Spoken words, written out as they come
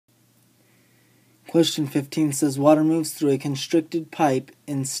Question 15 says water moves through a constricted pipe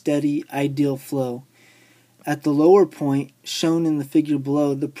in steady, ideal flow. At the lower point, shown in the figure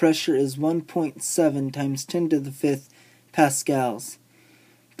below, the pressure is 1.7 times 10 to the 5th pascals.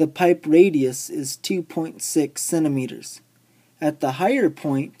 The pipe radius is 2.6 centimeters. At the higher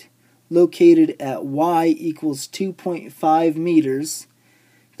point, located at y equals 2.5 meters,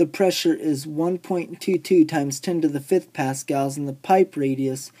 the pressure is 1.22 times 10 to the 5th pascals, and the pipe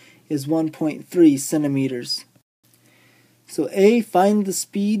radius is 1.3 centimeters. So A, find the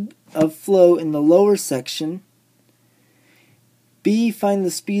speed of flow in the lower section. B, find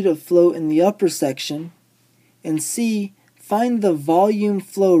the speed of flow in the upper section. And C, find the volume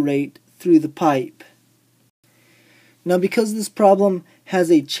flow rate through the pipe. Now, because this problem has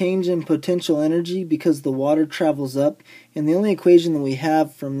a change in potential energy because the water travels up, and the only equation that we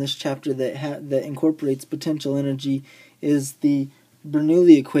have from this chapter that incorporates potential energy is the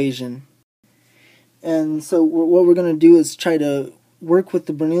Bernoulli equation. And so what we're going to do is try to work with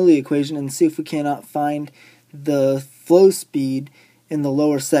the Bernoulli equation and see if we cannot find the flow speed in the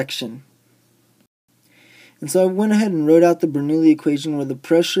lower section. And so I went ahead and wrote out the Bernoulli equation, where the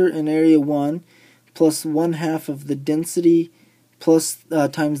pressure in area 1 plus 1/2 of the density plus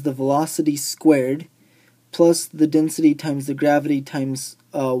times the velocity squared plus the density times the gravity times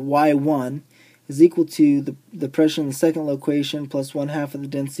y1 is equal to the pressure in the second location plus 1/2 of the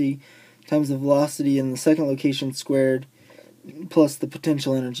density times the velocity in the second location squared plus the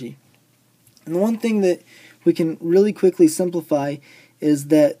potential energy. And the one thing that we can really quickly simplify is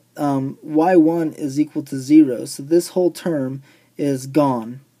that y1 is equal to 0, so this whole term is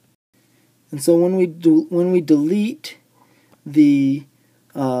gone. And so when we delete the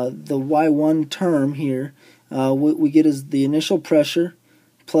y1 term here, what we get is the initial pressure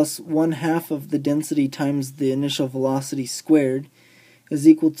plus 1/2 of the density times the initial velocity squared is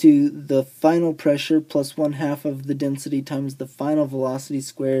equal to the final pressure plus 1/2 of the density times the final velocity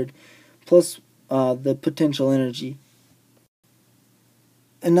squared plus the potential energy.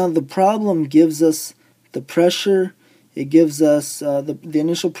 And now the problem gives us the pressure, it gives us the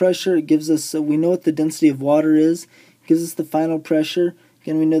initial pressure, it gives us, we know what the density of water is, it gives us the final pressure,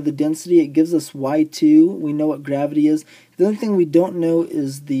 again we know the density, it gives us y2, we know what gravity is. The only thing we don't know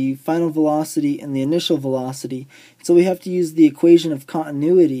is the final velocity and the initial velocity, so we have to use the equation of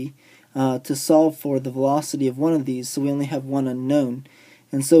continuity to solve for the velocity of one of these, so we only have one unknown.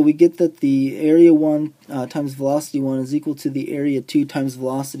 And so we get that the area 1 times velocity 1 is equal to the area 2 times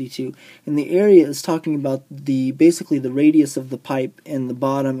velocity 2. And the area is talking about basically the radius of the pipe in the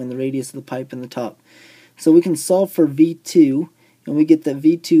bottom and the radius of the pipe in the top. So we can solve for V2, and we get that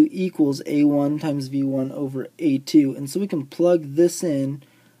V2 equals A1 times V1 over A2. And so we can plug this in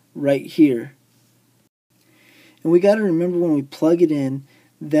right here. And we got to remember when we plug it in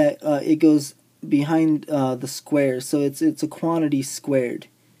that it goes behind the square, so it's a quantity squared.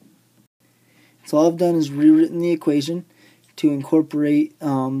 So all I've done is rewritten the equation to incorporate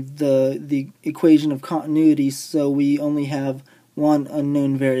the equation of continuity, so we only have one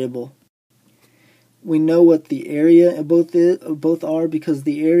unknown variable. We know what the area both are because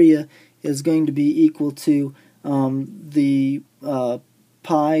the area is going to be equal to the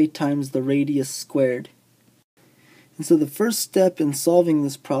pi times the radius squared. And so the first step in solving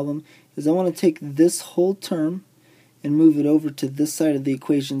this problem is I want to take this whole term and move it over to this side of the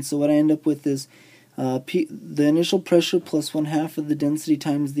equation. So what I end up with is the initial pressure plus 1/2 of the density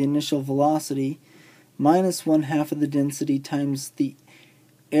times the initial velocity minus 1/2 of the density times the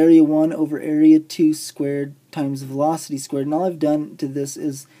area 1 over area 2 squared times velocity squared. And all I've done to this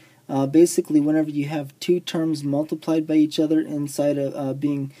is basically whenever you have two terms multiplied by each other inside of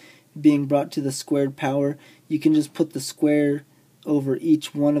being brought to the squared power, you can just put the square over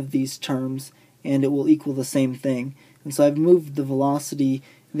each one of these terms and it will equal the same thing. And so I've moved the velocity,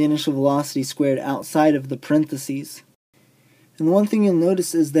 the initial velocity squared, outside of the parentheses. And the one thing you'll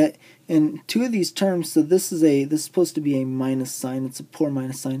notice is that in two of these terms, so this is supposed to be a minus sign, it's a poor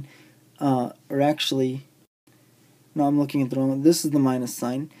minus sign, or actually, no, I'm looking at the wrong one, this is the minus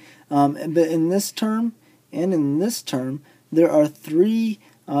sign. But in this term and in this term, there are three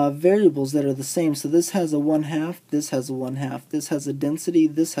variables that are the same. So this has a 1/2, this has a 1/2, this has a density,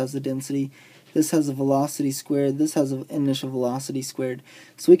 this has a density, this has a velocity squared, this has an initial velocity squared.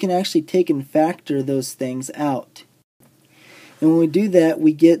 So we can actually take and factor those things out. And when we do that,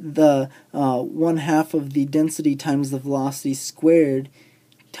 we get the 1/2 of the density times the velocity squared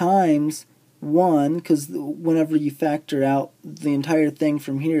times 1, because whenever you factor out the entire thing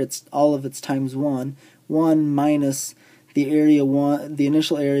from here, it's all of its times 1. 1 minus the area 1, the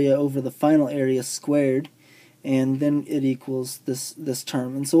initial area over the final area squared, and then it equals this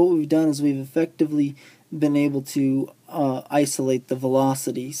term. And so what we've done is we've effectively been able to isolate the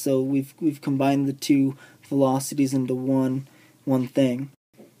velocity. So we've combined the two velocities into one thing.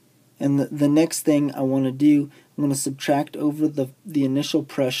 And the next thing I want to do, I'm going to subtract over the initial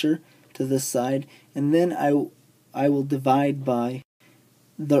pressure to this side, and then I will divide by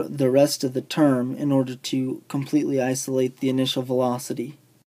the rest of the term in order to completely isolate the initial velocity.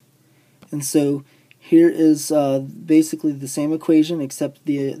 And so here is basically the same equation, except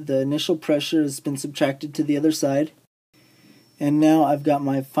the initial pressure has been subtracted to the other side. And now I've got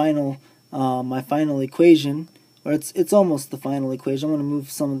my final equation, or it's almost the final equation. I'm going to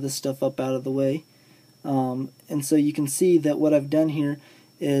move some of this stuff up out of the way. And so you can see that what I've done here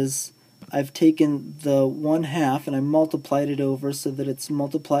is I've taken the 1/2 and I multiplied it over so that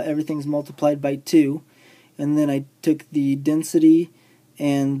everything's multiplied by 2, and then I took the density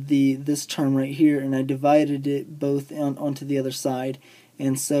and this term right here and I divided it both onto the other side,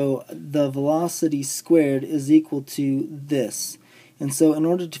 and so the velocity squared is equal to this. And so in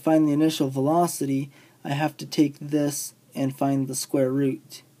order to find the initial velocity, I have to take this and find the square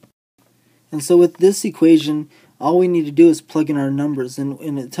root. And so with this equation, all we need to do is plug in our numbers,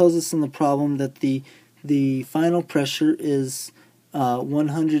 and it tells us in the problem that the final pressure is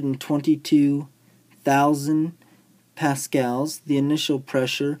 122,000 pascals. The initial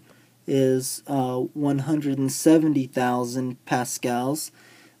pressure is 170,000 pascals.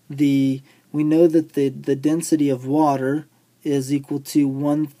 We know that the density of water is equal to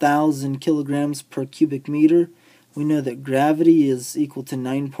 1,000 kilograms per cubic meter. We know that gravity is equal to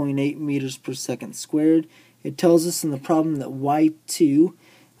 9.8 meters per second squared. It tells us in the problem that y2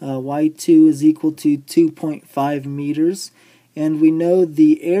 is equal to 2.5 meters, and we know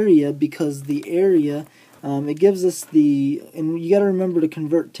the area because the area it gives us and you got to remember to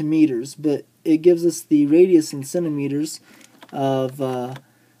convert to meters, but it gives us the radius in centimeters of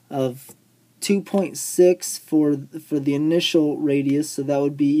 2.6 for the initial radius, so that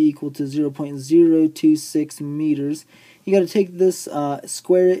would be equal to 0.026 meters. You got to take this,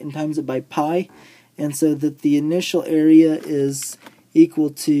 square it, and times it by pi, and so that the initial area is equal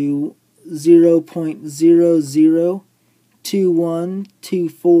to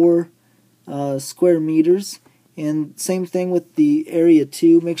 0.002124 square meters. And same thing with the area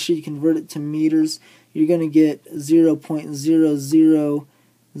 2. Make sure you convert it to meters. You're going to get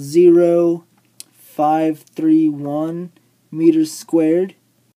 0.000531 meters squared.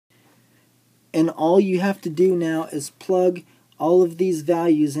 And all you have to do now is plug all of these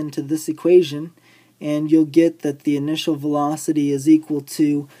values into this equation, and you'll get that the initial velocity is equal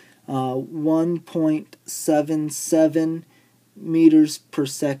to 1.77 meters per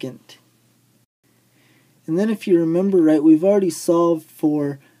second. And then if you remember right, we've already solved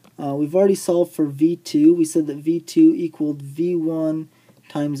for V2. We said that V2 equaled V1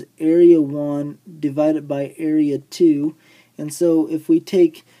 times area 1 divided by area 2. And so if we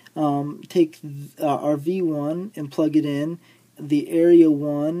take our V1 and plug it in, the area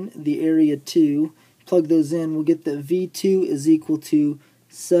 1, the area 2, plug those in, we'll get that V2 is equal to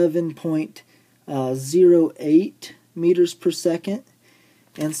 7.08 meters per second.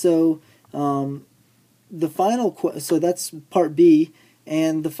 And so so that's part B,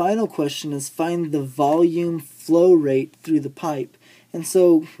 and the final question is find the volume flow rate through the pipe. And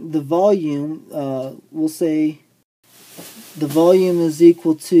so the volume, we'll say the volume is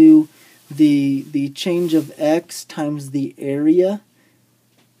equal to the change of x times the area.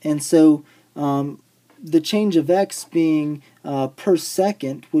 And so the change of x being per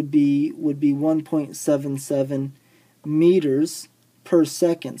second would be 1.77 meters per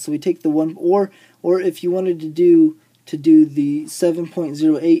second. So we take the one, or if you wanted to do the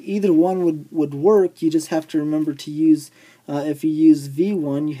 7.08, either one would work. You just have to remember to use, if you use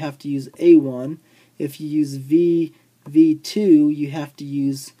V1, you have to use A1. If you use V2, you have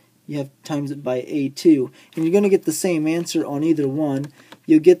to times it by A2. And you're going to get the same answer on either one.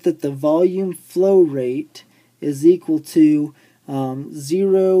 You'll get that the volume flow rate is equal to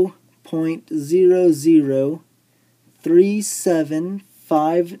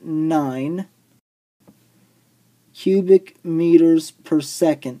 0.003759 cubic meters per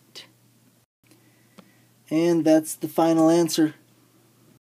second. And that's the final answer.